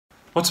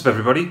What's up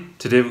everybody?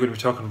 Today we're going to be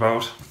talking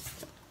about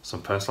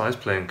some personalised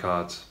playing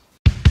cards.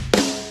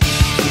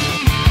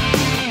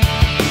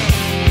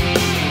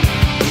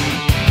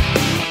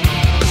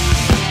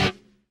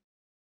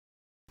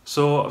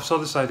 So I've saw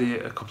this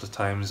idea a couple of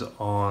times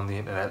on the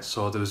internet.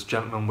 So there was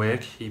Gentleman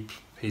Wake,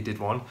 he did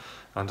one,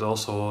 and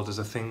also there's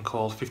a thing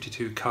called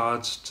 52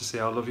 cards to say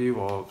I love you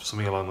or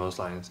something along those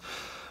lines.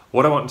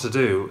 What I wanted to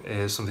do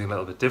is something a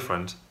little bit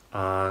different,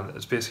 and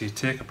it's basically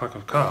take a pack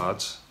of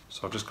cards.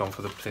 So I've just gone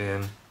for the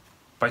plain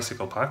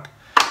bicycle pack,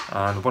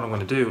 and what I'm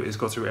going to do is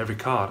go through every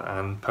card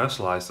and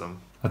personalise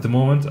them. At the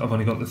moment I've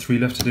only got the 3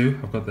 left to do.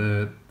 I've got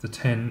the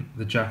 10,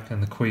 the jack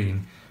and the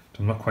queen.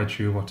 I'm not quite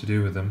sure what to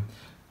do with them,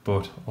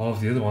 but all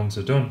of the other ones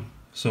are done.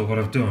 So what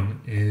I've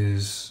done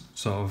is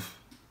sort of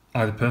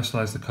either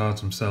personalised the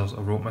cards themselves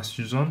or wrote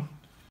messages on.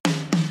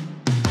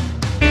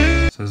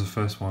 So there's the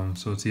first one.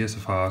 So it's the Ace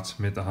of Hearts,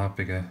 made the heart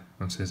bigger,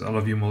 and it says I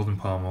love you more than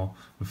Palmo.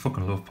 I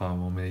fucking love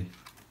Palmo, me.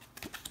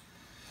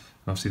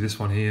 Obviously this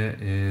one here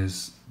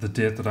is the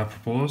date that I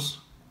propose,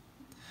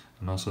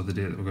 and also the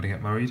date that we're going to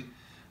get married,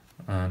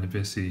 and it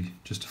basically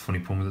just a funny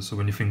poem with it. So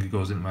when your finger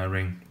goes into my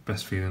ring,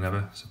 best feeling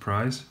ever,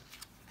 surprise.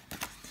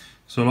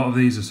 So a lot of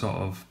these are sort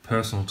of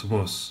personal to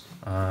us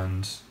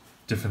and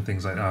different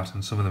things like that,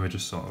 and some of them are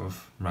just sort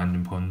of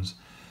random puns.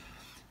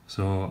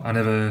 So I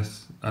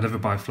never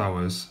buy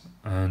flowers,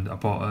 and I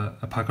bought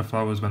a pack of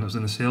flowers when it was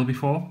in the sale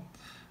before,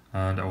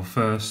 and our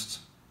first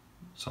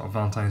sort of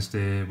Valentine's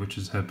Day, which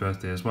is her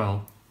birthday as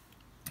well,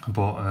 I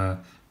bought a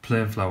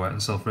plain flower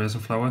and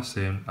self-raising flower,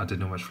 saying I didn't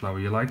know which flower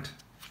you liked.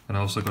 And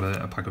I also got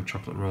a pack of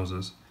chocolate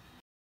roses.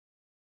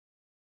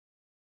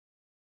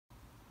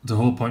 The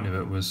whole point of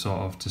it was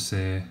sort of to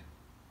say,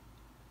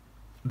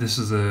 this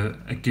is a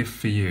gift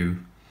for you,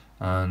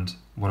 and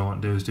what I want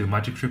to do is do a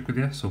magic trick with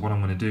you. So what I'm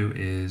going to do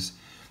is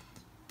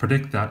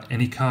predict that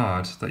any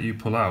card that you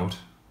pull out,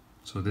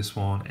 so this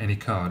one, any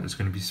card, is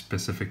going to be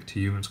specific to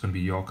you, and it's going to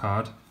be your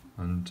card.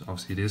 And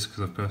obviously it is,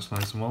 because I've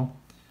personalised them all.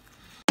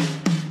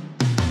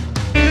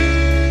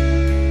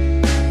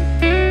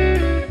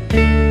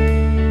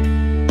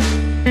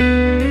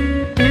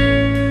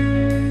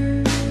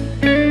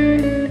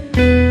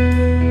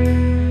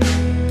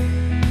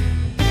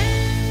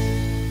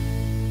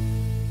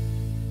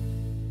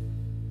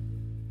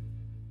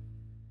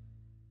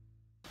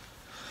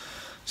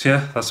 So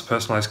yeah, that's the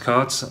personalised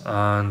cards,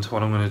 and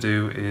what I'm going to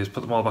do is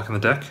put them all back in the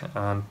deck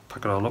and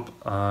pack it all up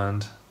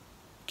and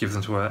give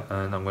them to her,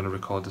 and I'm going to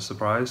record the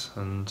surprise,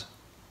 and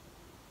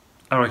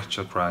I reckon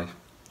she'll cry.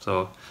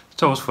 So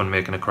it's always fun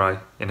making her cry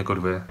in a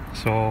good way.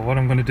 So what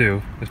I'm going to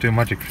do is do a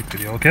magic trick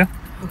with you, okay?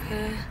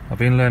 Okay. I've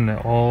been learning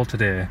it all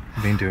today,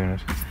 I've been doing it.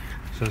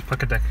 So just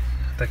pack a deck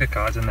of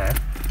cards in there,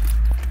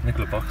 in the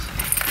glove box.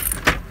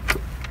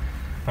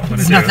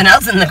 There's nothing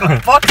else in the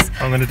glove box.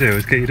 What I'm going to do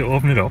is get you to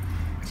open it up.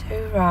 To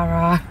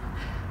Rara,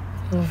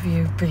 love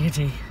you,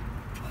 Beatty.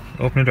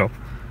 Open it up,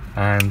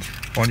 and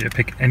I want you to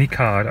pick any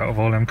card out of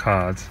all them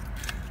cards,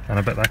 and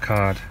I bet that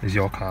card is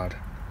your card.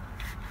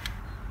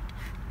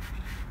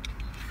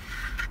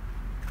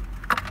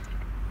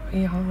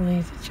 We all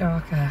need a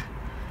joker.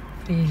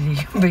 Beatty,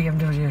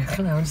 BMW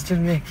clowns to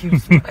make you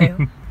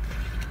smile.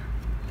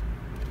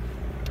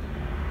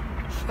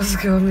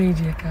 Fosco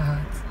media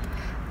cards.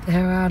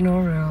 There are no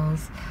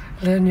rules.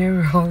 Learn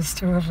your rules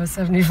to over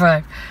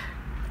 75.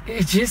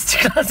 It's just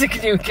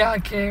classic new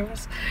card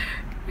games.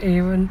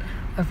 Even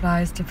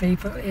applies to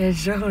people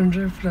aged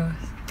 100 plus.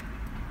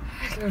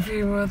 I love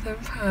you more than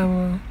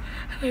Palmo.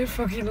 I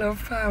fucking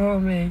love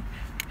Palmo, me.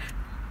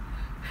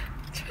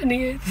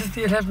 28th of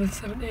the 11th,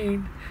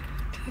 17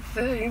 to the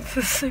 13th of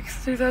the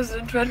 6th,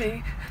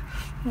 2020.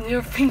 And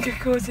your finger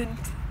goes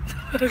into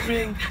the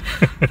ring.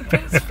 The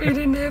best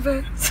feeling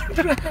ever.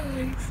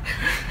 Surprise.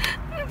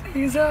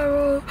 These are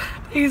all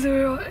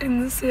in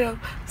the sale.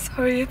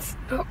 Sorry, it's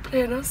not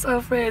plain or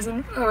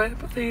self-raising flower,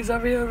 but these are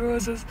real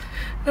roses,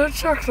 not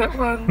chocolate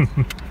ones.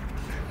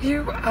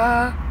 You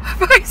are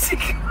a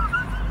bicycle.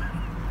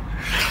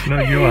 No,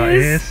 you are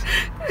Ace.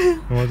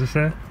 What does it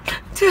say?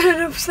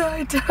 Turn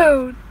upside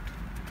down.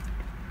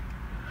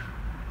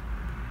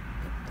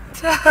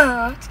 To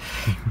heart.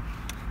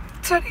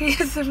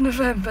 20th of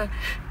November.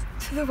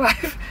 To the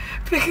wife.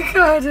 Pick a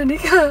card, any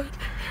card.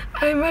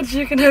 I imagine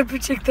you can help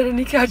predict that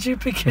any card you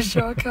pick is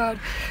your card.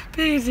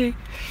 Easy.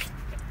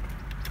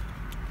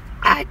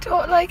 I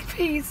don't like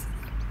peas,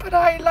 but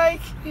I like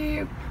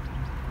you.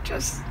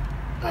 Just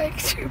like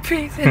 2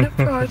 peas in a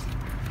pod.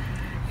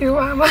 You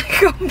are my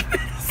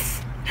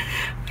compass.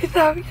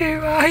 Without you,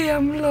 I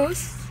am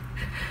lost.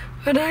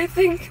 When I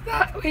think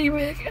that we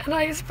make a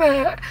nice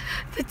pair,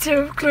 the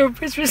 2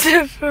 club is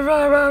reserved for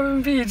Rara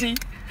and Beatty.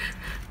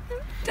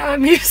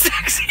 Damn you,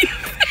 sexy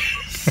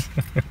fish.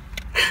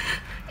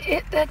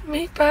 It led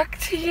me back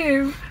to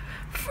you.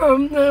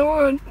 From now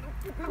on,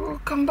 we'll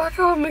come back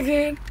home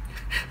again.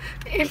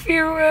 If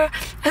you were a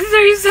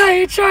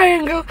 3-sided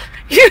triangle,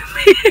 you'd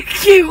be a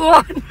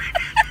Q1.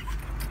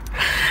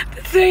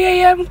 The 3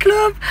 AM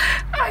club,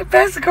 I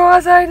best go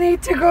as I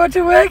need to go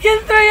to work in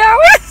 3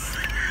 hours.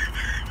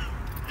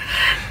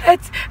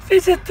 Let's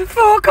visit the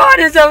four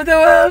corners of the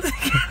world.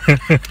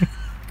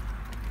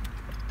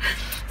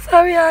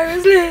 Sorry I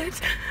was late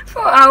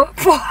for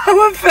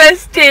our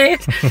first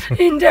date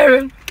in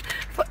Durham.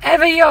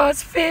 Forever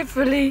yours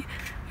faithfully.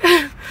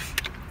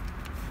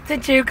 The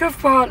Duke of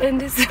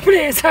Portland is the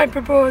place I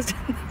proposed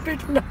in the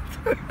middle of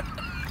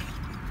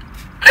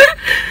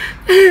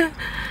the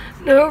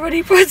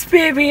Nobody puts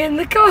baby in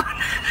the corner.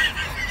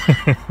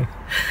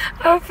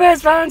 Our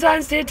first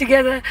Valentine's Day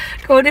together,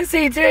 going to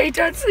see Dirty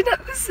Dancing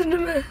at the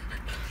cinema.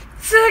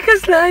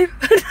 Circus life.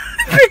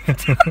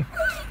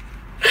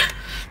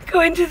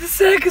 Going to the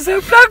circus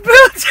of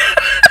Blackpool.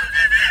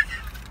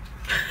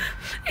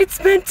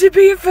 It's meant to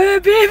be a fur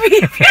baby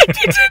if you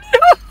didn't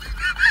know.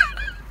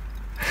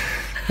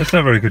 That's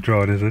not a very good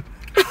drawing, is it?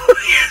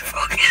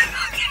 Fuck.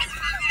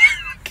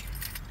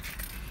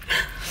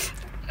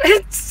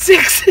 It's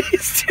 6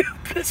 is 2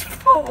 plus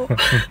 4.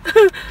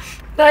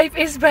 Life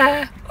is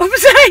bare.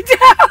 Upside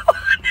down.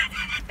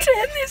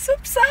 Turn this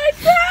upside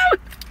down.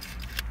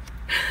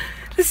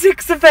 The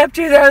 6th of Feb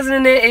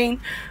 2018,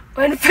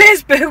 when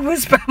Facebook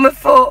was spammer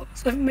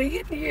photos of me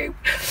and you.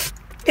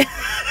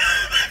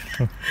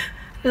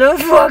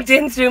 Love walked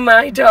in through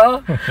my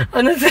door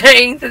on the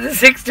 13th of the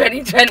 6th,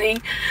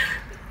 2020.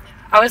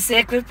 Our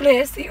sacred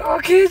place, the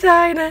Orchid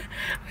Diner,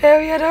 where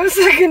we had our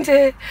second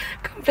date,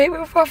 complete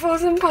with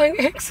waffles and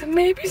pancakes and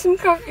maybe some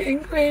coffee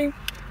and cream.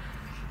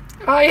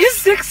 Are you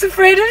 6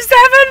 afraid of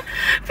 7?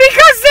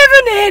 Because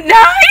 7 ain't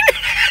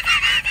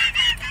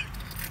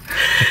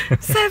 9!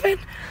 7.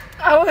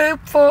 Our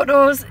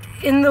photos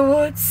in the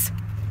woods.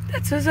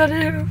 That's us on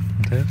a roof.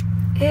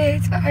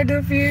 8. I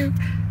love you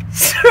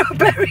so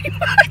very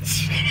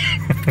much.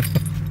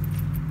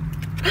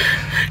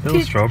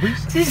 Little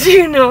strawberries? Did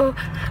you know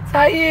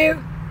that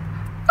you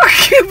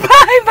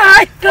occupy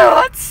my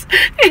thoughts?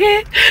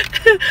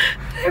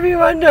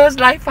 Everyone knows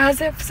life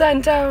has ups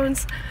and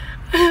downs.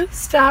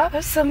 Start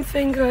of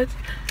something good.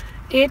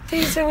 8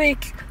 days a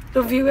week.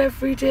 Love you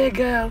every day,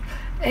 girl.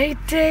 8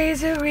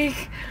 days a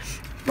week.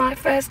 My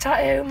first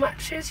tattoo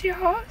matches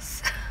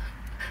yours.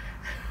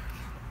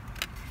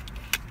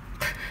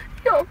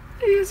 Your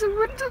body is a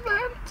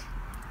wonderland.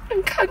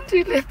 And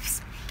candy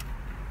lips.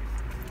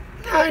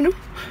 9.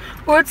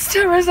 Woods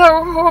terrace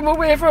our home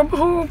away from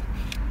home.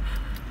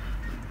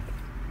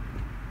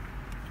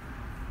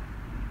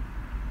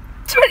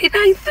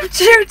 29th of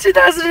June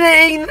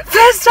 2018, the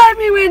first time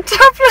we went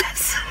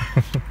topless.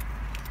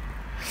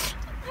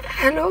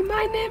 Hello,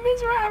 my name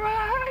is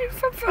Rara. I'm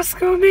from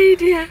Fosco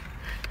Media.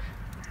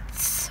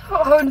 So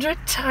 100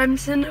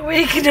 times in a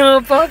week, no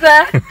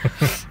bother.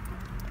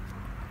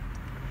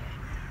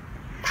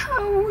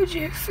 How would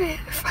you feel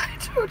if I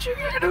told you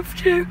I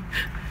loved you?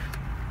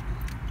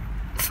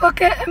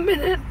 Forget a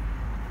minute.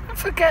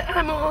 Forget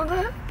I'm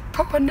older.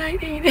 Pop on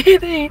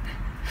 1918.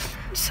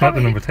 Not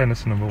the number 10,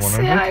 it's the number 100.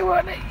 Say I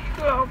want it.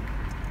 Well,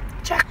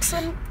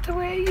 Jackson, the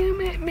way you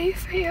make me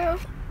feel.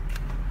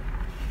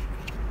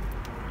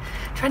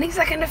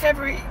 22nd of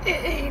February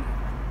 18.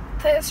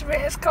 There's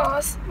race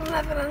course,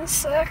 Netherlands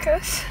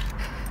Circus.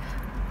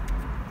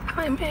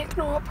 I make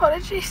no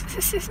apologies.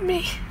 This is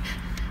me.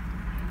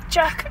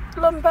 Jack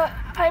Lumber.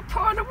 I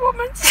put on a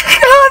woman's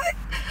clothing.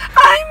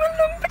 I'm a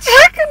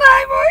lumberjack and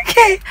I'm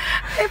okay.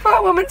 I put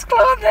on woman's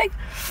clothing.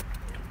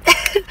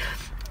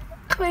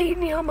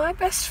 Queen, you're my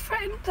best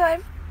friend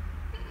I've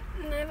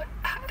never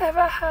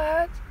ever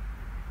had.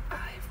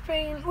 I've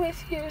been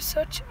with you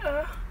such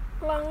a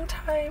long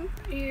time.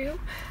 You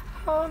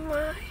are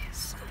my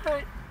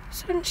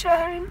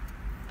sunshine.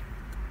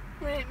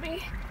 Make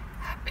me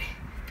happy.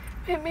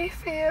 Make me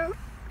feel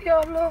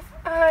your love.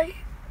 I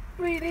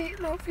really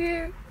love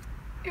you.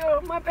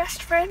 You're my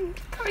best friend,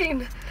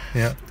 Queen.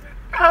 Yeah.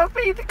 I'll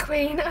be the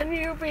queen and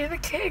you'll be the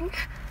king.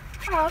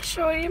 I'll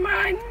show you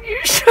mine, you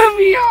show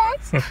me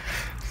yours.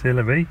 C'est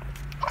la vie.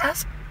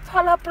 Las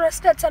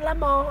palabras de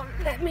amor,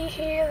 let me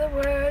hear the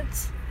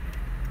words.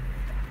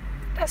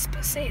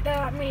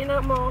 Despacito, mi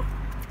amor.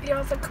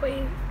 You're the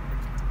queen.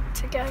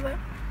 Together.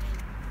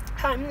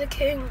 I'm the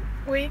king.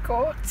 We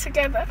go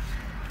together.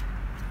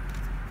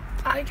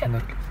 I get...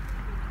 Look.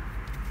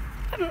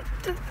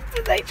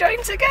 Did they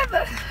join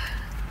together?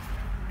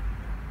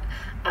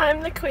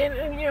 I'm the queen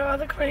and you're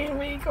the queen,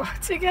 we go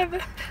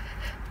together.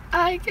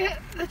 I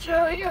get the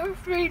joy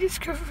of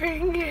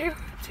rediscovering you.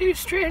 Two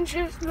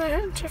strangers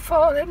learn to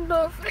fall in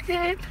love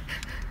again.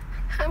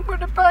 I'm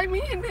gonna buy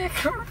me an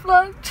acre of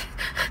land.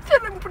 Then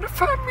I'm gonna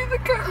find me the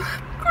girl.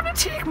 I'm gonna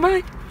take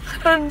my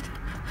hand.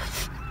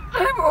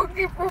 I won't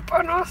give up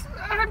on us.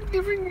 I'm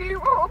giving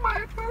you all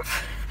my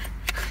love.